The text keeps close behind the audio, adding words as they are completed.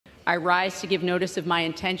I rise to give notice of my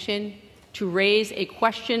intention to raise a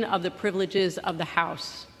question of the privileges of the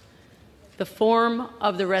House. The form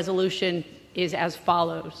of the resolution is as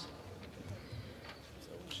follows.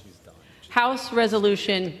 House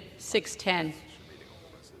Resolution 610,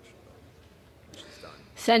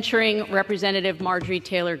 censuring Representative Marjorie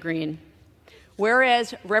Taylor Greene.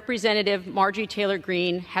 Whereas Representative Marjorie Taylor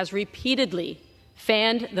Greene has repeatedly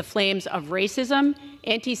fanned the flames of racism,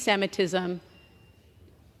 anti-Semitism,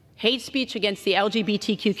 hate speech against the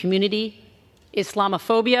LGBTQ community,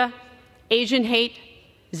 Islamophobia, Asian hate,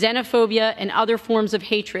 xenophobia, and other forms of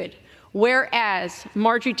hatred. Whereas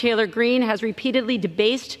Marjorie Taylor Greene has repeatedly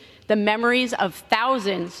debased the memories of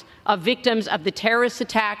thousands of victims of the terrorist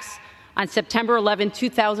attacks on September 11,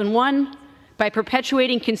 2001, by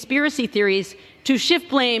perpetuating conspiracy theories to shift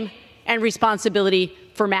blame and responsibility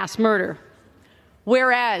for mass murder.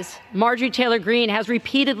 Whereas Marjorie Taylor Greene has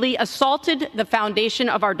repeatedly assaulted the foundation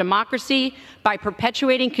of our democracy by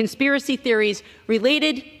perpetuating conspiracy theories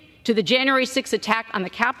related to the January 6th attack on the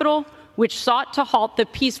Capitol, which sought to halt the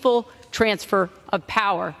peaceful transfer of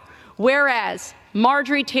power. Whereas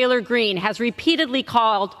Marjorie Taylor Greene has repeatedly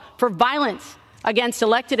called for violence against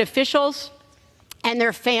elected officials and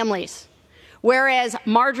their families. Whereas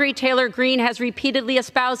Marjorie Taylor Greene has repeatedly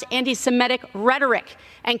espoused anti-Semitic rhetoric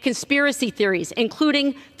and conspiracy theories,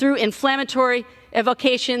 including through inflammatory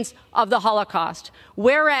evocations of the Holocaust.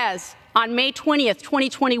 Whereas on May 20th,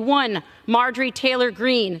 2021, Marjorie Taylor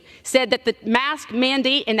Greene said that the mask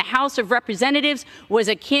mandate in the House of Representatives was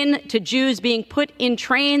akin to Jews being put in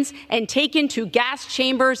trains and taken to gas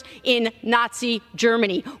chambers in Nazi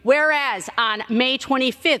Germany. Whereas on May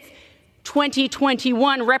 25th,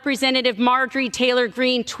 2021, Representative Marjorie Taylor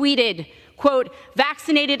Greene tweeted, quote,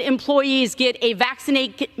 "Vaccinated employees get a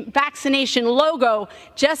vaccination logo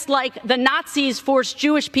just like the Nazis forced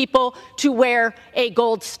Jewish people to wear a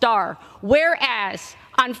gold star." Whereas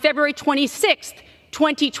on February 26th,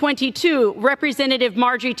 2022, Representative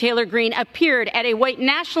Marjorie Taylor Greene appeared at a white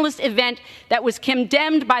nationalist event that was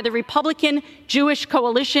condemned by the Republican Jewish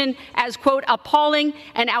coalition as, quote, "appalling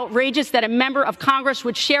and outrageous that a member of Congress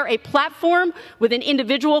would share a platform with an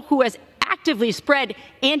individual who has actively spread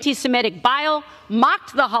anti-Semitic bile,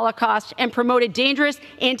 mocked the Holocaust, and promoted dangerous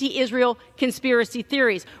anti-Israel conspiracy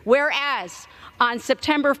theories." Whereas on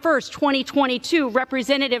September 1st, 2022,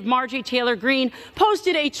 Representative Marjorie Taylor Greene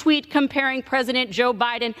posted a tweet comparing President Joe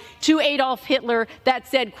Biden to Adolf Hitler that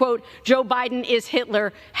said, quote, "Joe Biden is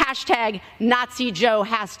Hitler, hashtag Nazi Joe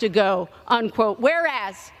has to go," unquote.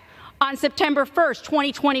 Whereas on September 1st,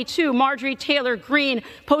 2022, Marjorie Taylor Greene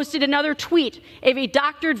posted another tweet of a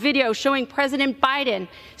doctored video showing President Biden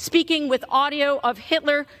speaking with audio of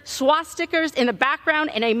Hitler, swastikas in the background,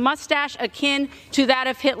 and a mustache akin to that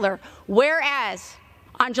of Hitler. Whereas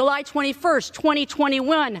on July 21st,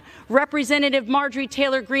 2021, Representative Marjorie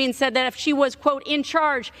Taylor Greene said that if she was, quote, "in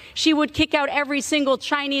charge," she would kick out every single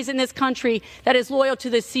Chinese in this country that is loyal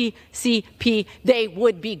to the CCP. They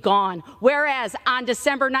would be gone. Whereas on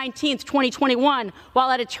December 19th, 2021,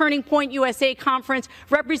 while at a Turning Point USA conference,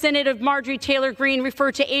 Representative Marjorie Taylor Greene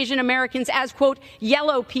referred to Asian Americans as, quote,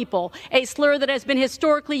 "yellow people," a slur that has been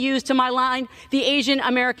historically used to malign the Asian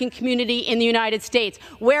American community in the United States.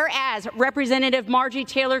 Whereas Representative Marjorie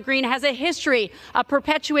Taylor Greene has a history of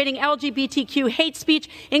perpetuating LGBTQ hate speech,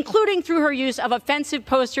 including through her use of offensive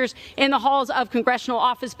posters in the halls of congressional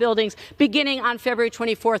office buildings beginning on February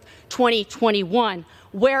 24th, 2021.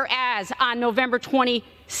 Whereas on November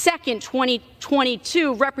 22nd,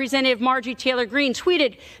 2022, Representative Marjorie Taylor Greene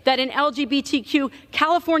tweeted that an LGBTQ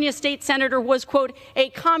California state senator was, quote, "a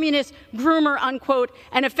communist groomer," unquote,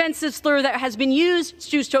 an offensive slur that has been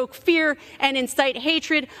used to stoke fear and incite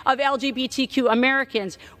hatred of LGBTQ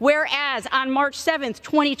Americans. Whereas on March 7th,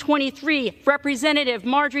 2023, Representative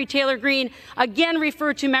Marjorie Taylor Greene again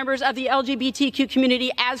referred to members of the LGBTQ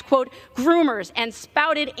community as, quote, "groomers," and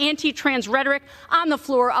spouted anti-trans rhetoric on the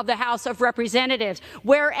floor of the House of Representatives.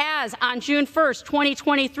 Whereas on June 1st,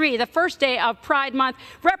 2023, the first day of Pride Month,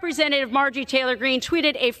 Representative Marjorie Taylor Greene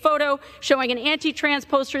tweeted a photo showing an anti-trans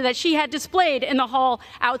poster that she had displayed in the hall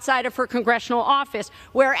outside of her congressional office.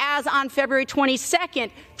 Whereas on February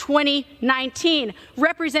 22nd, 2019,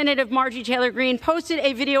 Representative Marjorie Taylor Greene posted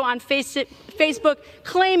a video on Facebook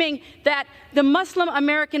claiming that the Muslim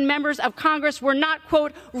American members of Congress were not,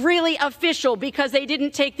 quote, "really official" because they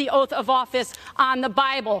didn't take the oath of office on the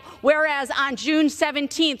Bible. Whereas on June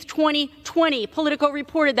 17th, 2020, Politico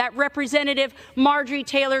reported that Representative Marjorie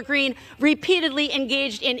Taylor Greene repeatedly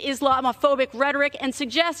engaged in Islamophobic rhetoric and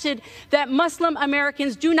suggested that Muslim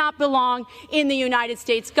Americans do not belong in the United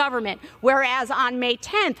States government. Whereas on May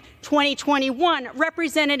 10th, 2021,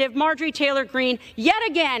 Representative Marjorie Taylor Greene yet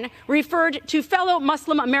again referred to fellow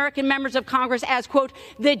Muslim American members of Congress as, quote,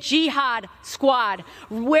 the Jihad Squad.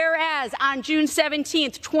 Whereas on June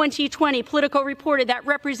 17th, 2020, Politico reported that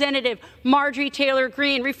Representative Marjorie Taylor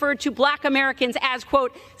Greene referred to black Americans as,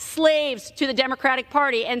 quote, slaves to the Democratic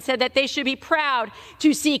Party and said that they should be proud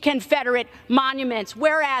to see Confederate monuments.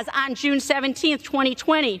 Whereas on June 17th,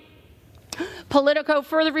 2020, Politico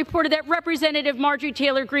further reported that Representative Marjorie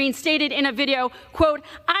Taylor Greene stated in a video, quote,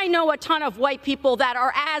 I know a ton of white people that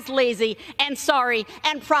are as lazy and sorry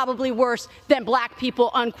and probably worse than black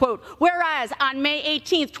people, unquote. Whereas on May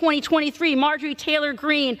 18th, 2023, Marjorie Taylor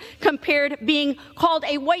Greene compared being called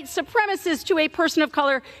a white supremacist to a person of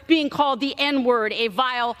color being called the N-word, a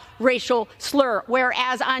vile racial slur.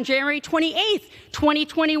 Whereas on January 28th,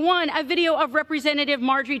 2021, a video of Representative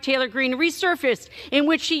Marjorie Taylor Greene resurfaced in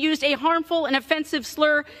which she used a harmful and offensive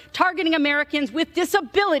slur targeting Americans with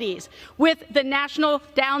disabilities with the National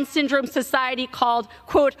Down Syndrome Society called,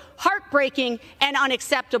 quote, heartbreaking and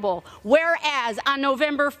unacceptable. Whereas on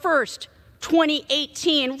November 1st,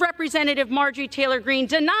 2018, Representative Marjorie Taylor Greene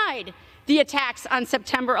denied the attacks on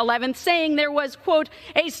September 11th, saying there was, quote,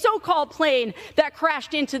 a so-called plane that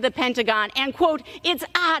crashed into the Pentagon, and, quote, it's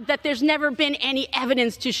odd that there's never been any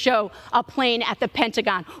evidence to show a plane at the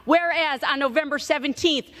Pentagon. Whereas on November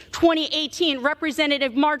 17th, 2018,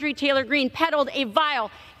 Representative Marjorie Taylor Greene peddled a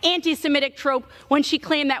vile anti-Semitic trope when she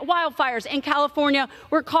claimed that wildfires in California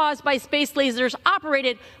were caused by space lasers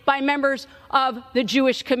operated by members of the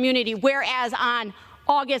Jewish community. Whereas on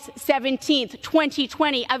August 17th,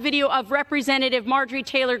 2020, a video of Representative Marjorie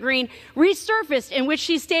Taylor Greene resurfaced in which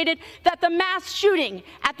she stated that the mass shooting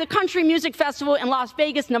at the Country Music Festival in Las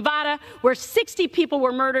Vegas, Nevada, where 60 people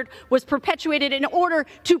were murdered, was perpetuated in order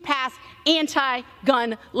to pass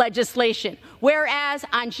anti-gun legislation. Whereas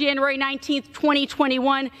on January 19th,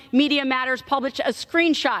 2021, Media Matters published a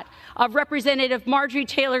screenshot of Representative Marjorie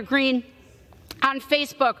Taylor Greene on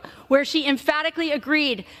Facebook, where she emphatically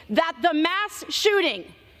agreed that the mass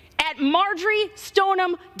shooting at Marjorie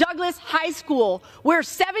Stoneman Douglas High School, where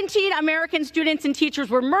 17 American students and teachers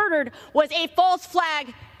were murdered, was a false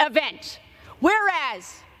flag event.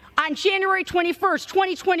 Whereas on January 21st,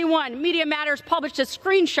 2021, Media Matters published a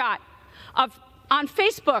screenshot on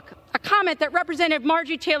Facebook, a comment that Representative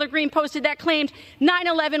Marjorie Taylor Greene posted that claimed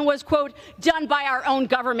 9/11 was, quote, done by our own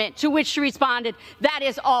government, to which she responded, that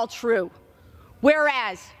is all true.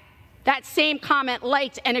 Whereas that same comment,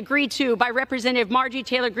 liked and agreed to by Representative Marjorie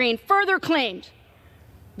Taylor Greene, further claimed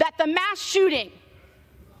that the mass shooting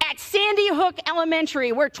at Sandy Hook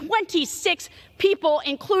Elementary, where 26 people,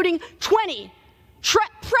 including 20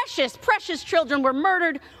 precious children, were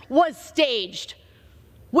murdered, was staged.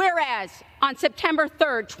 Whereas on September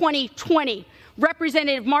 3rd, 2020,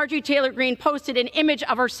 Representative Marjorie Taylor Greene posted an image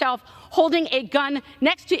of herself holding a gun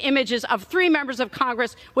next to images of 3 members of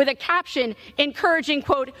Congress with a caption encouraging,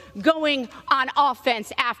 quote, going on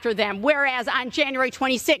offense after them. Whereas on January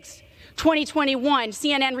 26, 2021,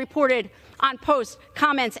 CNN reported on posts,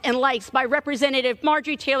 comments, and likes by Representative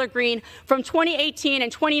Marjorie Taylor Greene from 2018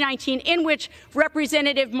 and 2019, in which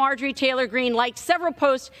Representative Marjorie Taylor Greene liked several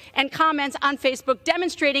posts and comments on Facebook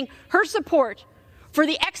demonstrating her support for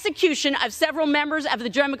the execution of several members of the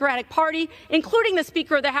Democratic Party, including the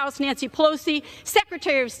Speaker of the House, Nancy Pelosi,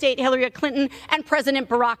 Secretary of State Hillary Clinton, and President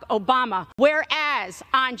Barack Obama. Whereas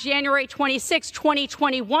on January 26,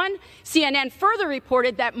 2021, CNN further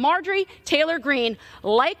reported that Marjorie Taylor Greene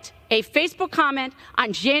liked a Facebook comment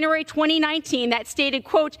on January 2019 that stated,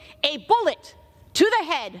 quote, a bullet to the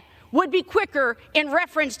head would be quicker, in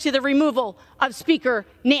reference to the removal of Speaker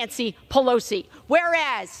Nancy Pelosi.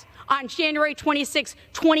 Whereas on January 26,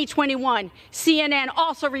 2021, CNN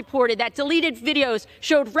also reported that deleted videos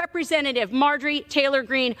showed Representative Marjorie Taylor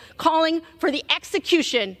Greene calling for the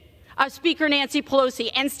execution of Speaker Nancy Pelosi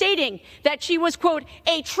and stating that she was, quote,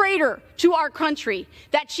 a traitor to our country,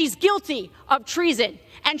 that she's guilty of treason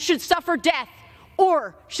and should suffer death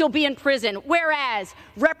or she'll be in prison. Whereas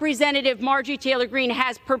Representative Marjorie Taylor Greene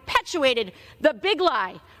has perpetuated the big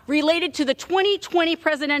lie related to the 2020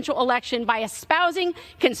 presidential election by espousing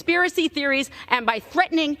conspiracy theories and by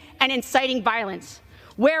threatening and inciting violence.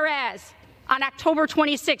 Whereas on October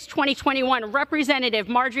 26, 2021, Representative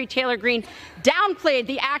Marjorie Taylor Greene downplayed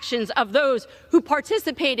the actions of those who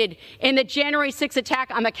participated in the January 6th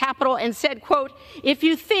attack on the Capitol and said, quote, if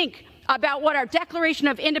you think about what our Declaration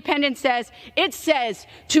of Independence says, it says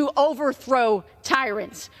to overthrow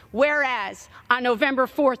tyrants. Whereas on November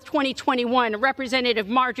 4th, 2021, Representative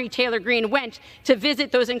Marjorie Taylor Greene went to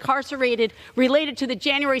visit those incarcerated related to the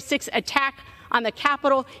January 6th attack on the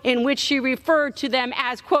Capitol, in which she referred to them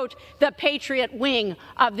as, quote, the Patriot wing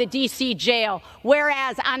of the D.C. jail.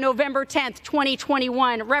 Whereas on November 10th,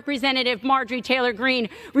 2021, Representative Marjorie Taylor Greene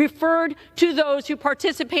referred to those who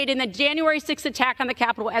participated in the January 6th attack on the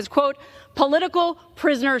Capitol as, quote, political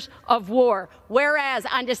prisoners of war. Whereas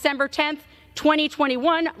on December 10th,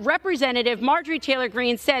 2021, Representative Marjorie Taylor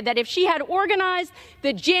Greene said that if she had organized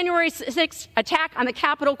the January 6th attack on the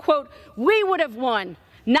Capitol, quote, we would have won,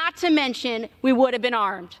 not to mention we would have been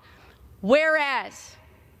armed. Whereas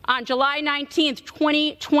on July 19th,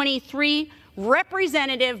 2023,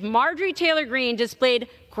 Representative Marjorie Taylor Greene displayed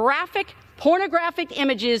pornographic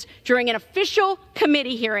images during an official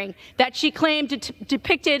committee hearing that she claimed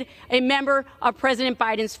depicted a member of President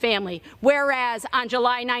Biden's family. Whereas on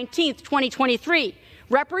July 19th, 2023,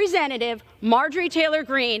 Representative Marjorie Taylor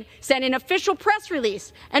Greene sent an official press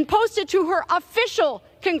release and posted to her official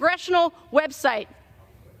congressional website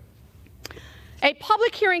a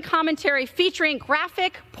public hearing commentary featuring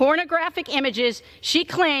pornographic images she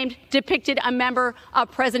claimed depicted a member of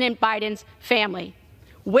President Biden's family.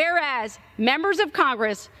 Whereas members of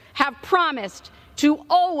Congress have promised to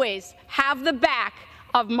always have the back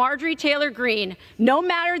of Marjorie Taylor Greene, no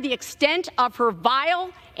matter the extent of her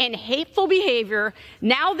vile and hateful behavior,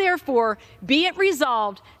 now therefore be it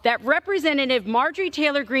resolved that Representative Marjorie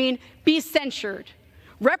Taylor Greene be censured.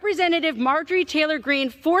 Representative Marjorie Taylor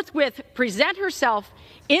Greene forthwith present herself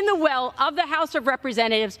in the well of the House of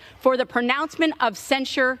Representatives for the pronouncement of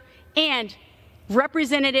censure, and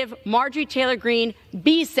Representative Marjorie Taylor Greene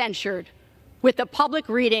be censured with the public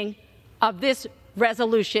reading of this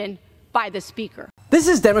resolution by the Speaker. This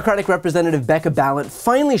is Democratic Representative Becca Balint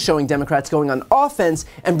finally showing Democrats going on offense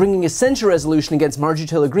and bringing a censure resolution against Marjorie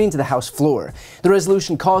Taylor Greene to the House floor. The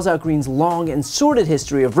resolution calls out Greene's long and sordid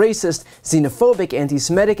history of racist, xenophobic,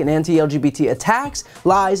 anti-Semitic, and anti-LGBT attacks,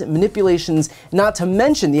 lies, manipulations, not to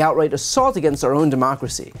mention the outright assault against our own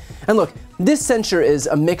democracy. And look, this censure is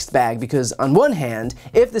a mixed bag because, on one hand,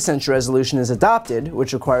 if the censure resolution is adopted,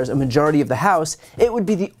 which requires a majority of the House, it would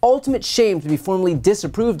be the ultimate shame to be formally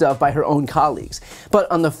disapproved of by her own colleagues. But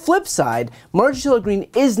on the flip side, Marjorie Taylor Greene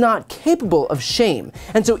is not capable of shame.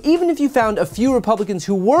 And so even if you found a few Republicans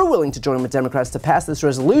who were willing to join with Democrats to pass this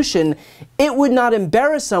resolution, it would not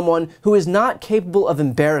embarrass someone who is not capable of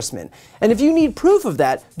embarrassment. And if you need proof of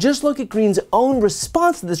that, just look at Greene's own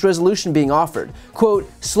response to this resolution being offered. Quote,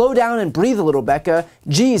 slow down and breathe a little, Becca.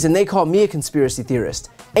 Geez, and they call me a conspiracy theorist.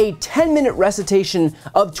 A 10-minute recitation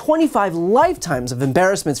of 25 lifetimes of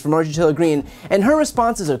embarrassments for Marjorie Taylor Greene, and her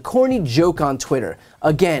response is a corny joke on Twitter.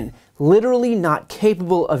 Again, literally not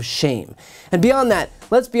capable of shame. And beyond that,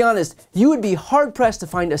 let's be honest, you would be hard-pressed to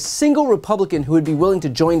find a single Republican who would be willing to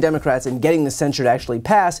join Democrats in getting the censure to actually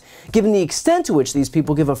pass, given the extent to which these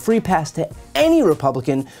people give a free pass to any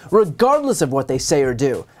Republican, regardless of what they say or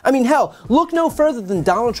do. I mean, hell, look no further than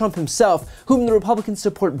Donald Trump himself, whom the Republicans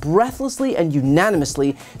support breathlessly and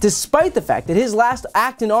unanimously, despite the fact that his last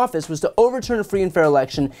act in office was to overturn a free and fair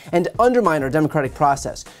election and undermine our democratic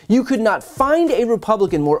process. You could not find a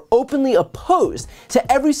Republican more openly opposed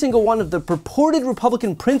to every single one of the purported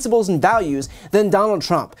Republican principles and values than Donald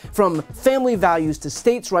Trump, from family values to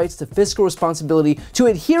states' rights to fiscal responsibility to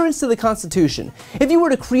adherence to the Constitution. If you were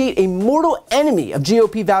to create a mortal enemy of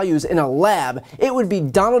GOP values in a lab, it would be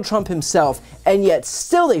Donald Trump himself, and yet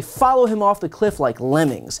still they follow him off the cliff like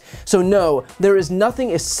lemmings. So no, there is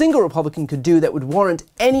nothing a single Republican could do that would warrant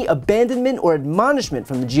any abandonment or admonishment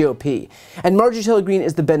from the GOP. And Marjorie Taylor Greene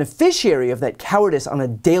is the beneficiary of that cowardice on a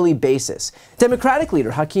daily basis. Democratic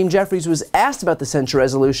leader Hakeem Jeffries was asked about the censure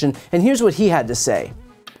resolution, and here's what he had to say.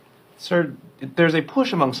 Sir, there's a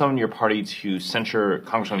push among some in your party to censure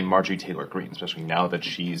Congresswoman Marjorie Taylor Greene, especially now that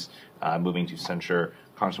she's moving to censure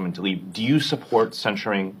Congresswoman Tlaib. Do you support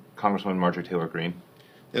censuring Congresswoman Marjorie Taylor Greene?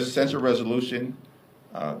 There's a censure resolution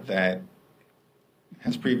that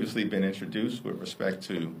has previously been introduced with respect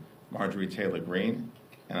to Marjorie Taylor Greene,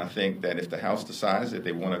 and I think that if the House decides that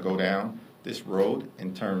they want to go down this road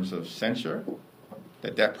in terms of censure,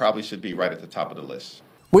 that probably should be right at the top of the list.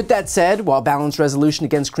 With that said, while Balint's resolution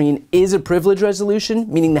against Greene is a privilege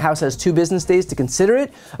resolution, meaning the House has 2 business days to consider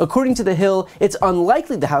it, according to The Hill, it's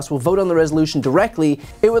unlikely the House will vote on the resolution directly.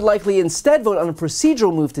 It would likely instead vote on a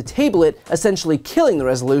procedural move to table it, essentially killing the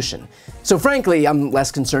resolution. So frankly, I'm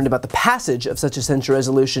less concerned about the passage of such a censure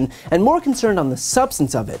resolution and more concerned on the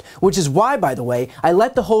substance of it, which is why, by the way, I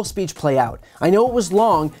let the whole speech play out. I know it was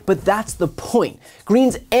long, but that's the point.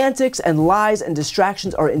 Greene's antics and lies and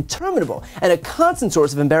distractions are interminable and a constant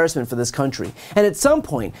source of embarrassment for this country. And at some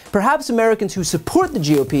point, perhaps Americans who support the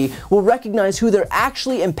GOP will recognize who they're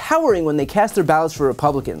actually empowering when they cast their ballots for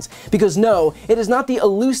Republicans. Because no, it is not the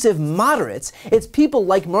elusive moderates, it's people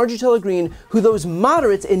like Marjorie Taylor Greene who those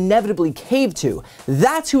moderates inevitably cave to.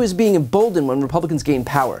 That's who is being emboldened when Republicans gain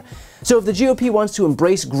power. So if the GOP wants to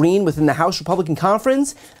embrace Greene within the House Republican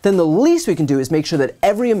Conference, then the least we can do is make sure that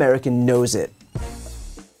every American knows it.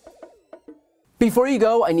 Before you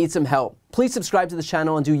go, I need some help. Please subscribe to this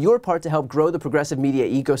channel and do your part to help grow the progressive media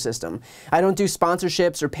ecosystem. I don't do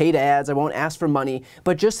sponsorships or paid ads, I won't ask for money,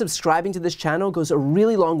 but just subscribing to this channel goes a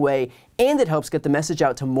really long way, and it helps get the message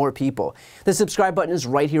out to more people. The subscribe button is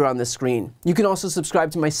right here on the screen. You can also subscribe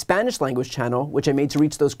to my Spanish language channel, which I made to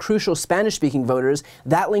reach those crucial Spanish-speaking voters.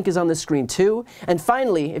 That link is on the screen too. And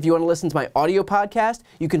finally, if you want to listen to my audio podcast,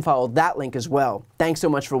 you can follow that link as well. Thanks so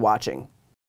much for watching.